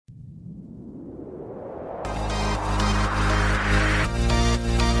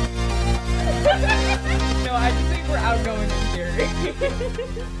Outgoing in Theory.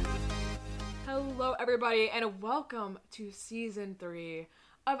 Hello, everybody, and welcome to Season 3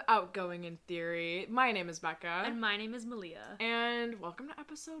 of Outgoing in Theory. My name is Becca. And my name is Malia. And welcome to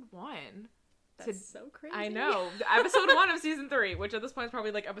Episode 1. That's so crazy. I know. Episode 1 of Season 3, which at this point is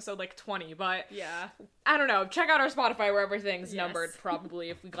probably like episode 20, but... Yeah. I don't know. Check out our Spotify where everything's numbered, probably,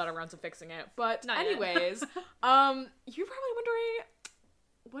 if we got around to fixing it. But anyways, you're probably wondering...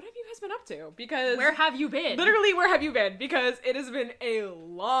 what have you guys been up to? Because... where have you been? Literally, where have you been? Because it has been a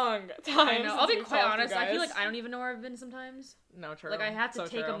long time. I know. I'll be quite honest. I feel like I don't even know where I've been sometimes. No, true. Like, I have to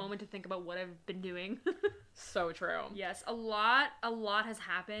take a moment to think about what I've been doing. So true. Yes, a lot has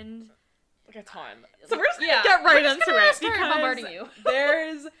happened. Like a ton. So we're just gonna get right into it. Start bombarding you.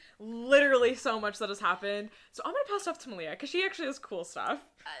 There's literally so much that has happened. So I'm gonna pass stuff to Malia, because she actually has cool stuff.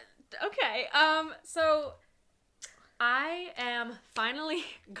 Okay, so... I am finally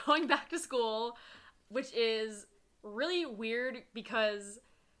going back to school, which is really weird because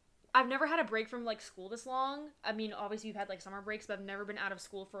I've never had a break from, school this long. I mean, obviously we've had, summer breaks, but I've never been out of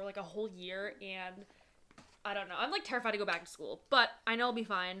school for, a whole year, and I don't know. I'm, terrified to go back to school, but I know I'll be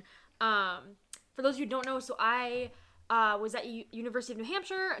fine. For those of you who don't know, so I was at University of New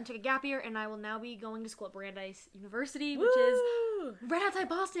Hampshire and took a gap year, and I will now be going to school at Brandeis University, which is right outside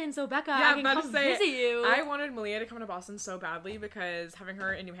Boston. So Becca, I can come visit you. I wanted Malia to come to Boston so badly because having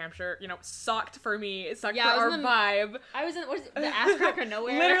her in New Hampshire, sucked for me. It sucked for our vibe. I was in the ass crack of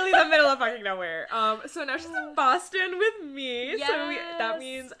nowhere. Literally the middle of fucking nowhere. So now she's in Boston with me. Yes. So that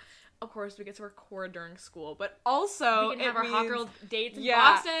means... of course, we get to record during school, but also we can have our hot girl dates in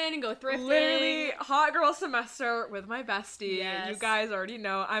Boston and go thrifting. Literally, hot girl semester with my bestie. Yes. You guys already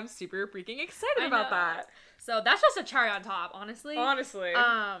know I'm super freaking excited about that. So that's just a cherry on top, honestly.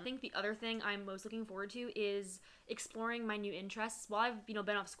 I think the other thing I'm most looking forward to is exploring my new interests. While I've been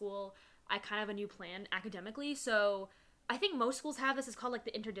off school, I kind of have a new plan academically. So I think most schools have this. It's called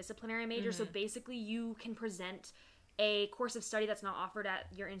the interdisciplinary major. Mm-hmm. So basically, you can present a course of study that's not offered at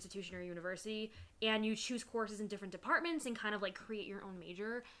your institution or university, and you choose courses in different departments and kind of create your own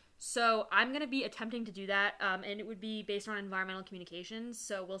major. So I'm going to be attempting to do that, and it would be based on environmental communications,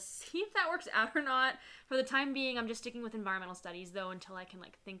 so we'll see if that works out or not. For the time being, I'm just sticking with environmental studies, though, until I can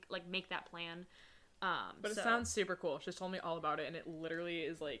make that plan. But it sounds super cool. She's told me all about it, and it literally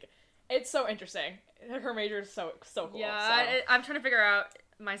is it's so interesting. Her major is so cool. Yeah, I'm trying to figure out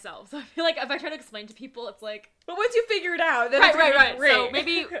myself, so I feel like if I try to explain to people, it's but once you figure it out, then right. So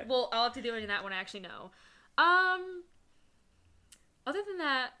maybe I'll have to do it in that when I actually know. Other than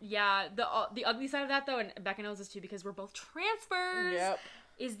that, yeah, the ugly side of that, though, and Becca knows this too because we're both transfers. Yep.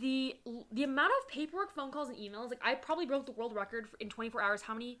 Is the amount of paperwork, phone calls, and emails. I probably broke the world record in 24 hours.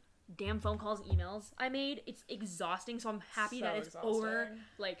 How many damn phone calls and emails I made? It's exhausting. So I'm happy that it's over.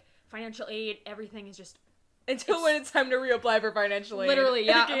 Financial aid, everything is just. Until when it's time to reapply for financial aid. Literally,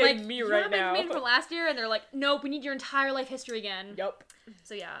 yeah. I'm me right now. Information from last year, and they're like, nope, we need your entire life history again. Yep.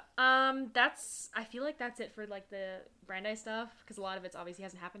 So yeah, I feel like that's it for the Brandeis stuff, because a lot of it obviously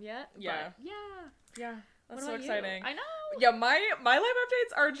hasn't happened yet. Yeah. But, yeah. That's so exciting. I know. Yeah, my life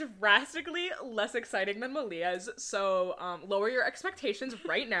updates are drastically less exciting than Malia's, so lower your expectations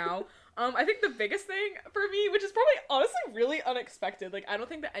right now. I think the biggest thing for me, which is probably honestly really unexpected, I don't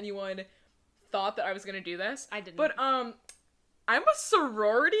think that anyone thought that I was gonna do this. I didn't. But I'm a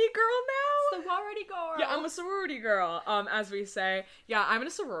sorority girl now. Sorority girl. Yeah, I'm a sorority girl. As we say. Yeah, I'm in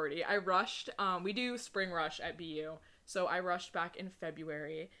a sorority. I rushed. We do spring rush at BU, so I rushed back in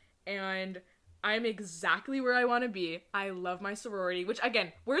February, and I'm exactly where I want to be. I love my sorority, which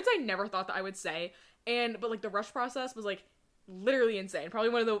again, words I never thought that I would say, but the rush process was literally insane. Probably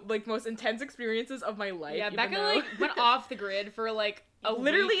one of the most intense experiences of my life. Yeah, Becca went off the grid for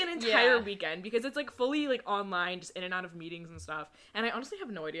literally an entire weekend, because it's fully online, just in and out of meetings and stuff. And I honestly have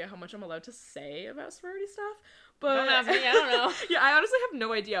no idea how much I'm allowed to say about sorority stuff. But don't ask me, I don't know. Yeah, I honestly have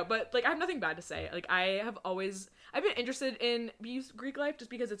no idea. But I have nothing bad to say. I've been interested in Greek life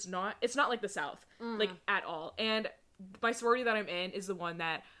just because it's not like the South, at all. And my sorority that I'm in is the one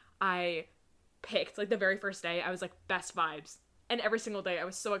that I picked. The very first day, I was best vibes. And every single day, I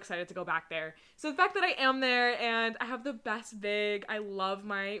was so excited to go back there. So the fact that I am there, and I have the best vig, I love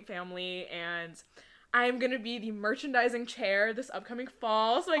my family, and I'm gonna be the merchandising chair this upcoming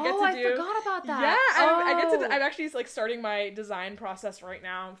fall. So I get to do. I forgot about that. Yeah, I get to. I'm actually starting my design process right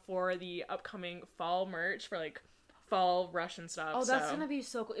now for the upcoming fall merch for fall rush and stuff. Oh, that's gonna be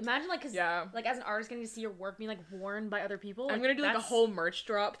so cool. Imagine as an artist getting to see your work being worn by other people. I'm gonna do a whole merch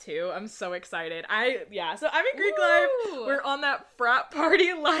drop too. I'm so excited. So I'm in Greek life. We're on that frat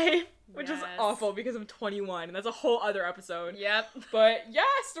party life. which is Yes. awful because I'm 21, and that's a whole other episode. Yep. But yeah,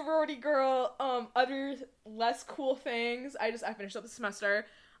 sorority girl. Other less cool things. I finished up the semester.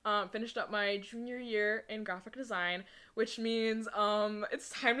 Finished up my junior year in graphic design, which means it's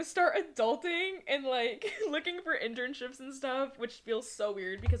time to start adulting and like looking for internships and stuff, which feels so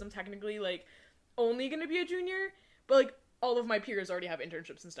weird because I'm technically like only gonna be a junior, but like all of my peers already have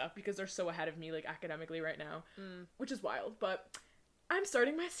internships and stuff because they're so ahead of me like academically right now, which is wild. But I'm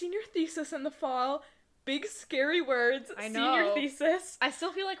starting my senior thesis in the fall. Big scary words. I know. Senior thesis. I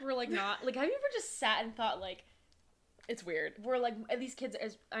still feel like we're like not like. Have you ever just sat and thought like? It's weird. We're like, these kids,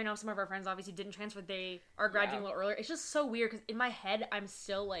 as I know some of our friends obviously didn't transfer, they are graduating a little earlier. It's just so weird because in my head, I'm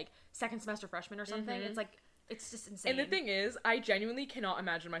still like second semester freshman or something. It's like, it's just insane. And the thing is, I genuinely cannot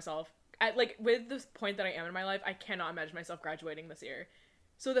imagine myself, at like, with this point that I am in my life, I cannot imagine myself graduating this year.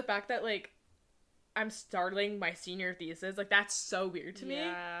 So the fact that like, I'm starting my senior thesis, like, that's so weird to me.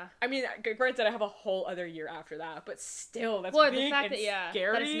 I mean, granted, I have a whole other year after that, but still, that's big the fact and that,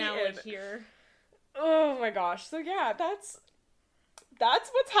 scary. that it's now like here. Oh my gosh. So yeah, that's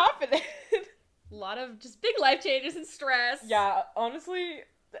what's happening. A lot of just big life changes and stress. Yeah, honestly,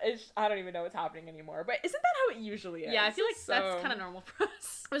 I don't even know what's happening anymore. But isn't that how it usually is? Yeah, I feel like that's kind of normal for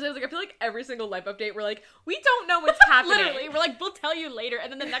us. I feel like every single life update, we're like, we don't know what's happening. Literally, we're like, we'll tell you later, and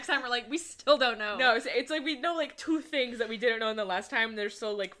then the next time we're like, we still don't know. No, it's like we know like 2 things that we didn't know in the last time. There's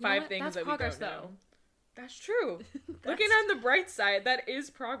still like 5 things that we don't know. That's true. Looking on the bright side, that is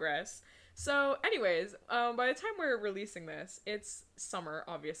progress. So, anyways, by the time we're releasing this, it's summer,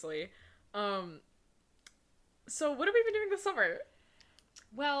 obviously. So what have we been doing this summer?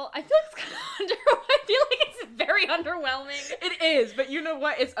 Well, I feel it's kind of I feel like it's very underwhelming. It is, but you know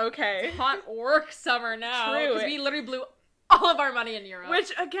what? It's okay. It's hot work summer now. True. Because we literally blew all of our money in Europe.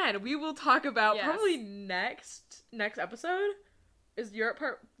 Which, again, we will talk about probably next episode. Is Europe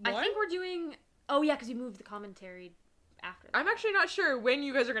part 1? I think we're doing... Oh, yeah, because you moved the commentary after that. I'm actually not sure when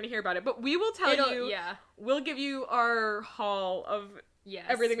you guys are going to hear about it, but we will tell you. Yeah. We'll give you our haul of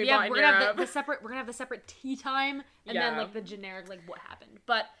everything we bought in we're Europe. gonna have we're gonna have the separate tea time and then like the generic like what happened.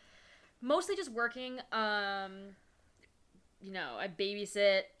 But mostly just working. You know, I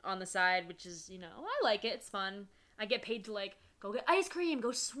babysit on the side, which is, you know, I like it. It's fun. I get paid to like go get ice cream,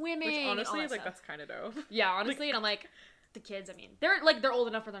 go swimming. Which honestly, like that's kind of dope. Yeah, honestly, and I'm like, the kids. I mean, they're old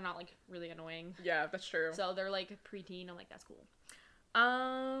enough where they're not like really annoying. Yeah, that's true. So they're like preteen. I'm like, that's cool.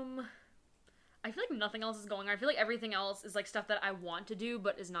 I feel like nothing else is going on. I feel like everything else is like stuff that I want to do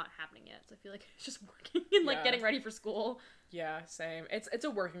but is not happening yet. So I feel like it's just working and like getting ready for school. Yeah, same. It's a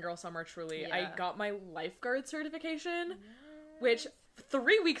working girl summer, truly. Yeah. I got my lifeguard certification, which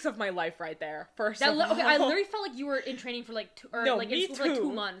 3 weeks of my life right there. First of all. Okay, I literally felt like you were in training for like in school for like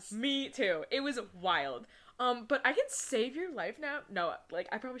 2 months. Me too. It was wild. But I can save your life now. No, like,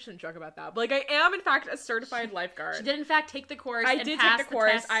 I probably shouldn't joke about that. But, like, I am, in fact, a certified lifeguard. She did, in fact, take the course. I did take the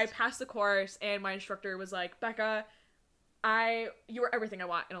course. Test. I passed the course, and my instructor was like, Becca, you are everything I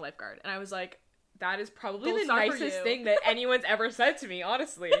want in a lifeguard. And I was like, that is probably the nicest thing that anyone's ever said to me,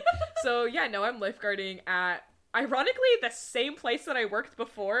 honestly. So, yeah, no, I'm lifeguarding at, ironically, the same place that I worked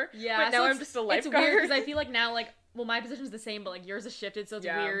before. Yeah. But now I'm just a lifeguard. It's weird, because I feel like now, like, well, my position's the same, but, like, yours is shifted, so it's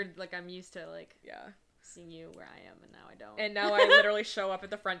weird. Like, I'm used to, like... Yeah. Seeing you where I am, and now I don't. And now I literally show up at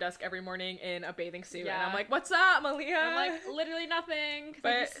the front desk every morning in a bathing suit, and I'm like, "What's up, Malia?" I'm like, literally nothing.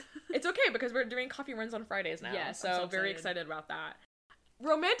 But it's okay because we're doing coffee runs on Fridays now. Yeah, so very excited about that.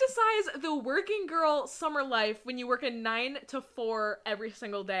 Romanticize the working girl summer life when you work a 9 to 4 every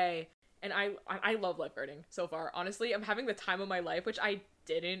single day, and I love lifeguarding so far. Honestly, I'm having the time of my life, which I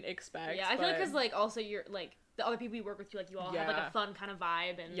didn't expect. Yeah, I feel like because like also you're like. The other people you work with, you all have like a fun kind of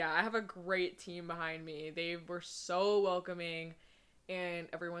vibe, and yeah, I have a great team behind me. They were so welcoming, and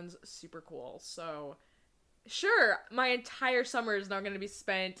everyone's super cool. So, sure, my entire summer is not going to be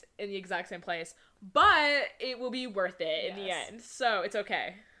spent in the exact same place, but it will be worth it in the end. So it's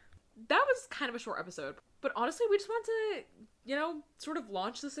okay. That was kind of a short episode, but honestly, we just want to, you know, sort of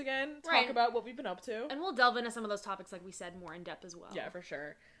launch this again, talk about what we've been up to, and we'll delve into some of those topics, like we said, more in depth as well. Yeah, for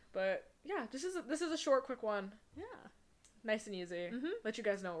sure. But yeah, this is a short, quick one. Yeah, nice and easy. Let you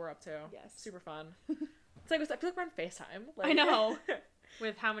guys know what we're up to. Yes, super fun. I feel like we're on FaceTime. Like, I know.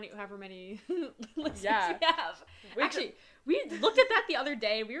 With however many listeners we have. Actually, we looked at that the other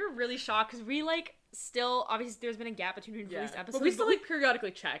day. We were really shocked because we like still obviously there's been a gap between released episodes, but we still like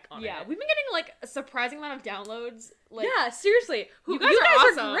periodically check on it. Yeah, we've been getting like a surprising amount of downloads. Like, yeah, seriously, you guys are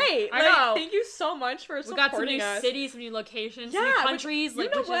awesome. Great. I know. Thank you so much for supporting us. We got some new cities, some new locations, some new countries. You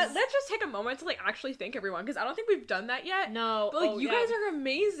know what? Let's just take a moment to like actually thank everyone because I don't think we've done that yet. No, but like you guys are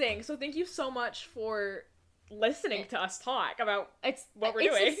amazing. So thank you so much for listening to us talk about it's what we're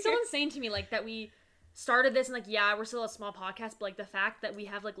doing. It's so insane to me, like, that we started this and, like, yeah, we're still a small podcast, but, like, the fact that we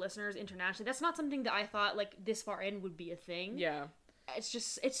have, like, listeners internationally, that's not something that I thought, like, this far in would be a thing. Yeah.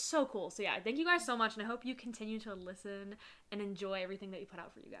 It's so cool. So yeah, thank you guys so much, and I hope you continue to listen and enjoy everything that we put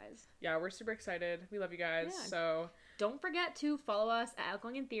out for you guys. Yeah, we're super excited. We love you guys. Yeah. So don't forget to follow us at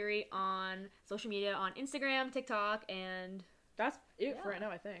Outgoing in Theory on social media, on Instagram, TikTok, and that's it for right now,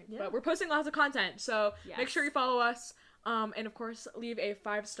 I think. Yeah. But we're posting lots of content, so Yes. make sure you follow us. And of course, leave a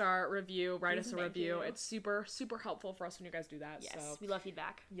 5-star review. Write us a Thank review. you. It's super, super helpful for us when you guys do that. yes, So we love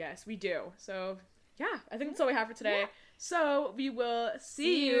feedback. yes, we do. So yeah, I think that's all we have for today. Yeah. So we will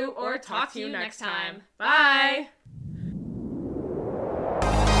see you or talk to you next time. Bye.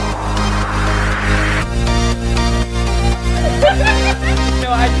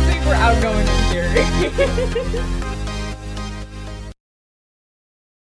 No, I just think we're outgoing in theory.